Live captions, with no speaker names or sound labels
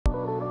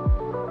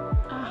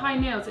Hi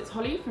Niels, it's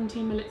Holly from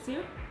Team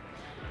Militia.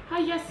 Hi,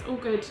 yes, all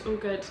good, all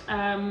good.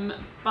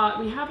 But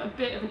we have a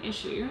bit of an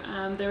issue.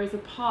 There is a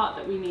part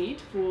that we need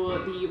for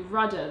the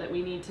rudder that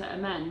we need to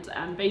amend,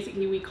 and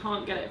basically we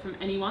can't get it from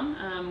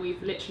anyone.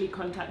 We've literally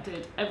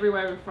contacted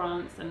everywhere in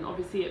France, and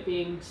obviously it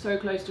being so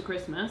close to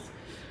Christmas,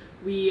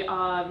 we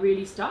are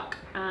really stuck.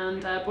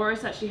 And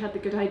Boris actually had the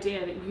good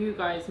idea that you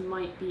guys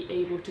might be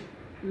able to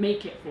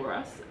make it for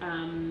us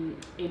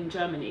in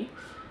Germany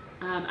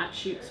at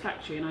Schütz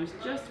factory, and I was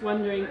just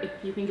wondering if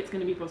you think it's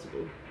going to be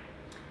possible.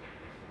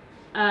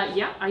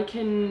 Yeah, I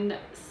can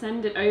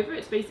send it over.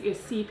 It's basically a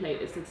C-plate.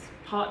 It's this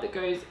part that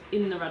goes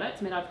in the rudder.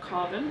 It's made out of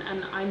carbon,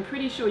 and I'm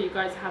pretty sure you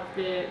guys have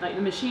the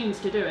machines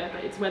to do it,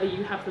 but it's whether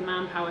you have the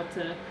manpower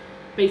to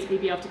basically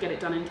be able to get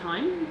it done in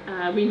time.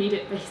 We need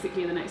it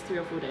basically in the next 3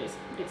 or 4 days.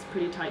 It's a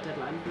pretty tight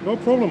deadline. No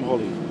problem,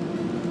 Holly.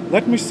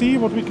 Let me see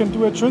what we can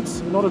do at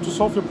Schütz in order to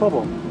solve your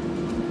problem.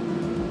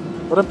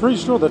 But I'm pretty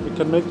sure that we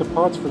can make the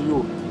parts for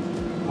you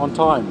on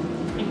time.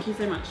 Thank you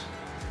so much.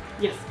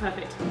 Yes,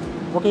 perfect.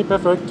 Okay,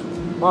 perfect.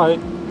 Bye.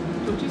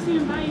 Talk to you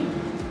soon, bye.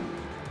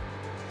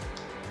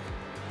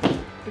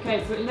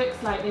 Okay, so it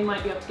looks like they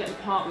might be able to get the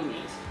part we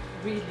need.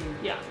 Really?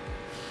 Yeah.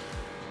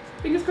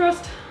 Fingers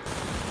crossed.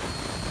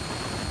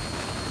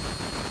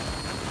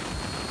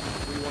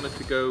 We wanted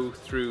to go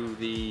through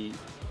the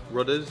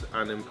rudders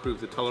and improve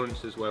the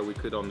tolerances where we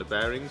could on the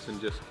bearings and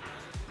just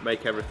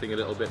make everything a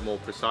little bit more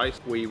precise.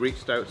 We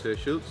reached out to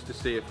Schütz to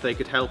see if they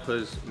could help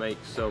us make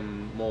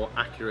some more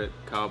accurate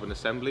carbon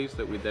assemblies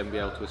that we'd then be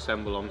able to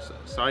assemble on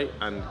site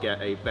and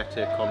get a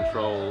better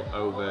control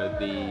over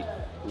the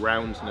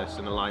roundness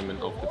and alignment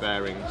of the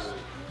bearings.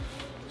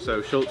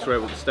 So Schütz were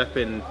able to step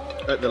in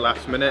at the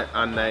last minute,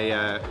 and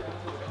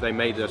they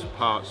made us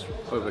parts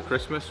over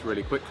Christmas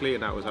really quickly,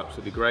 and that was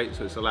absolutely great.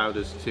 So it's allowed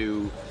us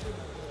to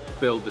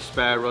build the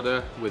spare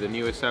rudder with a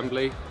new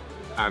assembly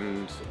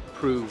and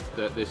prove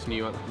that this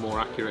new, more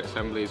accurate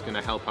assembly is going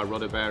to help our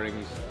rudder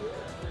bearings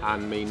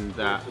and mean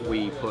that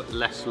we put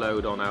less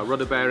load on our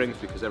rudder bearings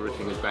because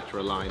everything is better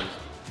aligned.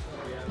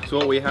 So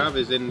what we have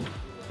is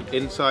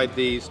inside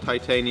these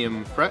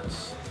titanium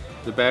frets,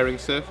 the bearing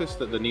surface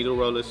that the needle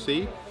rollers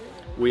see,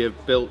 we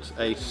have built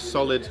a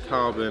solid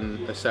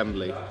carbon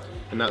assembly,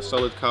 and that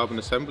solid carbon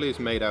assembly is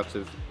made out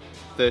of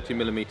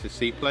 30mm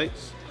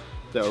C-plates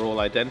that are all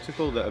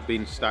identical, that have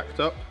been stacked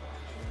up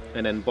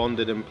and then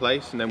bonded in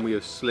place, and then we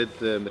have slid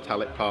the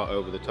metallic part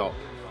over the top.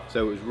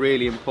 So it was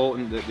really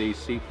important that these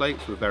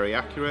C-plates were very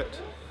accurate,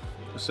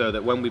 so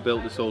that when we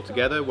built this all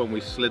together, when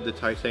we slid the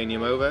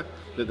titanium over,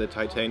 that the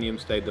titanium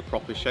stayed the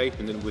proper shape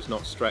and it was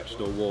not stretched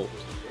or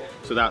warped.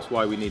 So that's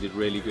why we needed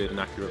really good and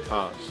accurate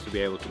parts to be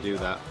able to do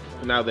that.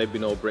 Now they've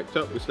been all bricked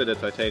up, we slid the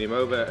titanium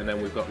over, and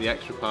then we've got the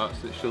extra parts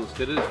that Schütz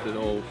did us that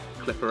all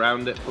clip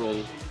around it for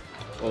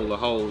all the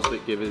holes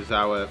that give us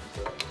our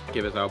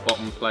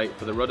bottom plate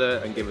for the rudder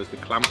and give us the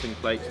clamping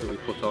plates that we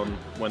put on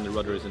when the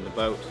rudder is in the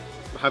boat.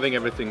 Having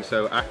everything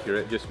so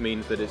accurate just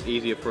means that it's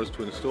easier for us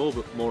to install,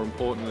 but more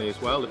importantly as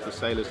well, if the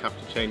sailors have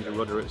to change a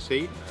rudder at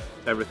sea,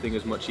 everything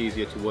is much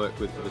easier to work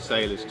with for the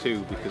sailors too,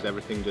 because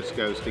everything just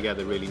goes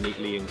together really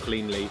neatly and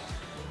cleanly,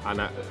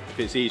 and if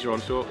it's easier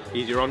onshore,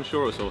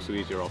 it's also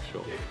easier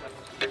offshore.